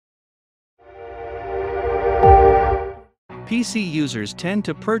PC users tend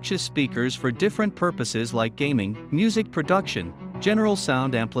to purchase speakers for different purposes like gaming, music production, general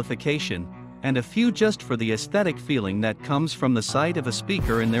sound amplification, and a few just for the aesthetic feeling that comes from the sight of a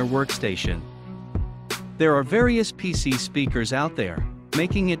speaker in their workstation. There are various PC speakers out there,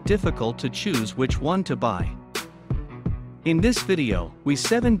 making it difficult to choose which one to buy. In this video, we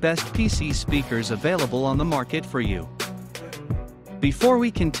 7 best PC speakers available on the market for you. Before we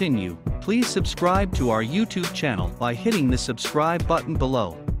continue, please subscribe to our YouTube channel by hitting the subscribe button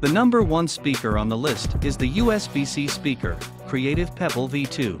below. The number 1 speaker on the list is the USB-C speaker, Creative Pebble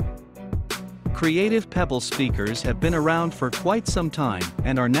V2. Creative Pebble speakers have been around for quite some time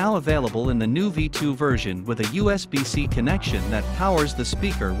and are now available in the new V2 version with a USB-C connection that powers the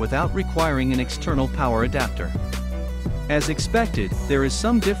speaker without requiring an external power adapter. As expected, there is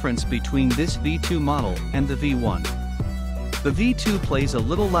some difference between this V2 model and the V1. The V2 plays a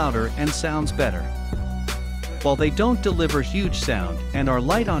little louder and sounds better. While they don't deliver huge sound and are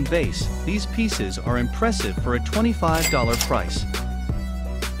light on bass, these pieces are impressive for a $25 price.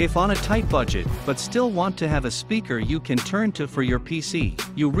 If on a tight budget but still want to have a speaker you can turn to for your PC,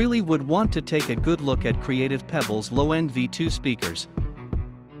 you really would want to take a good look at Creative Pebble's low-end V2 speakers.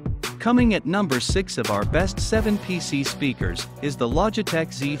 Coming at number 6 of our best 7 PC speakers is the Logitech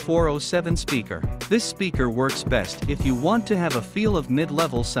Z407 speaker. This speaker works best if you want to have a feel of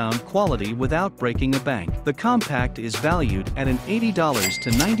mid-level sound quality without breaking a bank. The compact is valued at an $80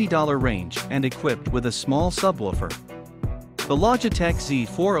 to $90 range and equipped with a small subwoofer. The Logitech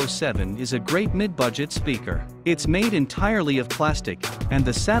Z407 is a great mid-budget speaker. It's made entirely of plastic, and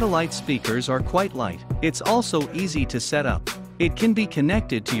the satellite speakers are quite light. It's also easy to set up. It can be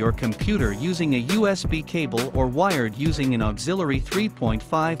connected to your computer using a USB cable or wired using an auxiliary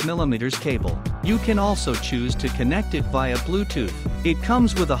 3.5mm cable. You can also choose to connect it via Bluetooth. It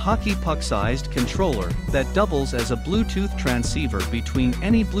comes with a hockey puck-sized controller that doubles as a Bluetooth transceiver between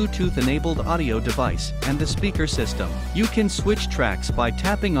any Bluetooth-enabled audio device and the speaker system. You can switch tracks by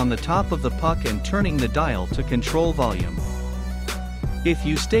tapping on the top of the puck and turning the dial to control volume. If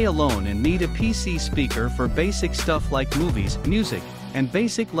you stay alone and need a PC speaker for basic stuff like movies, music, and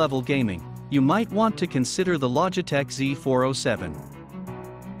basic level gaming, you might want to consider the Logitech Z407.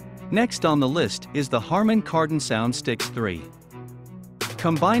 Next on the list is the Harman Kardon SoundSticks 3.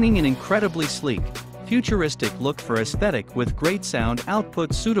 Combining an incredibly sleek, futuristic look for aesthetic with great sound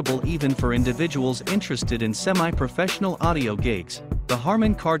output suitable even for individuals interested in semi-professional audio gigs, the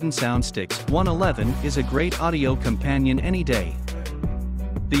Harman Kardon SoundSticks 111 is a great audio companion any day.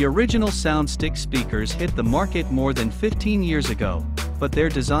 The original SoundStick speakers hit the market more than 15 years ago, but their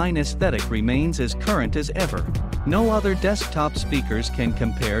design aesthetic remains as current as ever. No other desktop speakers can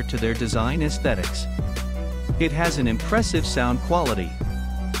compare to their design aesthetics. It has an impressive sound quality.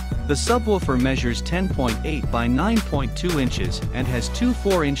 The subwoofer measures 10.8 by 9.2 inches and has 2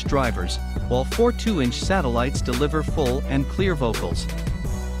 4-inch drivers, while 4 2-inch satellites deliver full and clear vocals.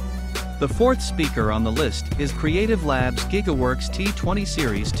 The 4th speaker on the list is Creative Labs GigaWorks T20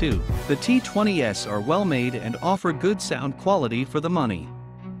 Series 2. The T20s are well made and offer good sound quality for the money.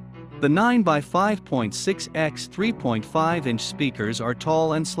 The 9 by 5.6 x 3.5-inch speakers are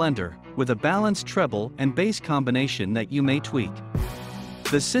tall and slender, with a balanced treble and bass combination that you may tweak.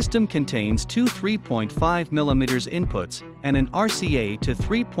 The system contains 2 3.5mm inputs and an RCA to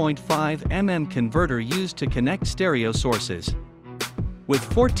 3.5mm converter used to connect stereo sources.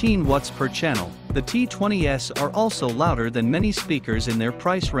 With 14 watts per channel, the T20s are also louder than many speakers in their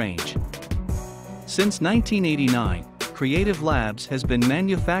price range. Since 1989, Creative Labs has been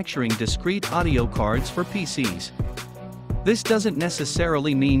manufacturing discrete audio cards for PCs. This doesn't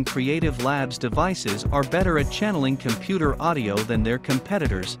necessarily mean Creative Labs devices are better at channeling computer audio than their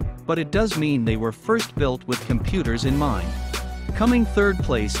competitors, but it does mean they were first built with computers in mind. Coming third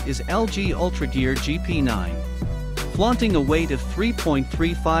place is LG UltraGear GP9. Flaunting a weight of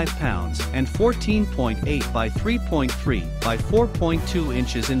 3.35 pounds and 14.8 by 3.3 by 4.2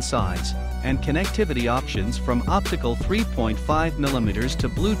 inches in size, and connectivity options from optical 3.5mm to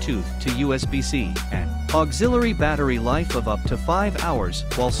Bluetooth to USB-C, and auxiliary battery life of up to 5 hours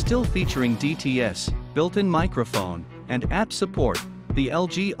while still featuring DTS, built-in microphone, and app support. The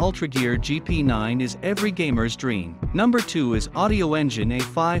LG UltraGear GP9 is every gamer's dream. Number 2 is Audio Engine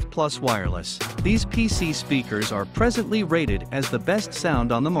A5 Plus Wireless. These PC speakers are presently rated as the best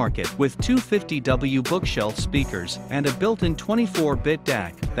sound on the market, with 250W bookshelf speakers and a built-in 24-bit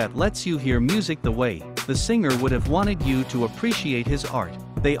DAC that lets you hear music the way the singer would have wanted you to appreciate his art.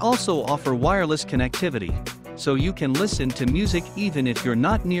 They also offer wireless connectivity, so you can listen to music even if you're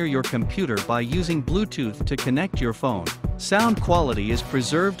not near your computer by using Bluetooth to connect your phone. Sound quality is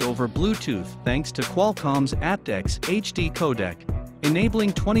preserved over Bluetooth thanks to Qualcomm's aptX HD codec,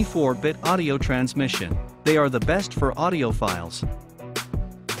 enabling 24-bit audio transmission. They are the best for audiophiles.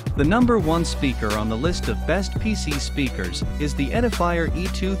 The number one speaker on the list of best PC speakers is the Edifier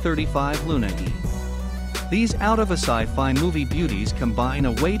E235 Luna E. These out-of-a-sci-fi movie beauties combine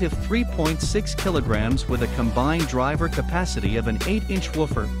a weight of 3.6 kilograms with a combined driver capacity of an 8-inch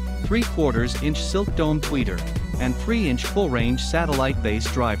woofer, 3/4-inch silk dome tweeter, and 3-inch full-range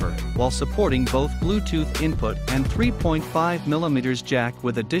satellite-based driver, while supporting both Bluetooth input and 3.5mm jack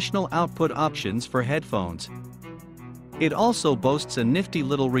with additional output options for headphones. It also boasts a nifty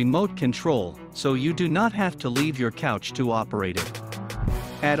little remote control, so you do not have to leave your couch to operate it.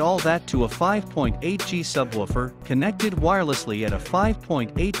 Add all that to a 5.8G subwoofer connected wirelessly at a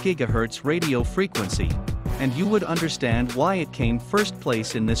 5.8 GHz radio frequency, and you would understand why it came first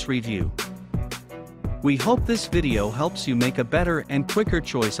place in this review. We hope this video helps you make a better and quicker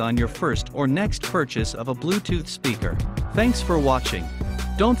choice on your first or next purchase of a Bluetooth speaker. Thanks for watching.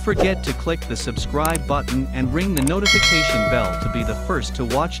 Don't forget to click the subscribe button and ring the notification bell to be the first to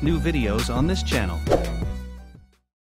watch new videos on this channel.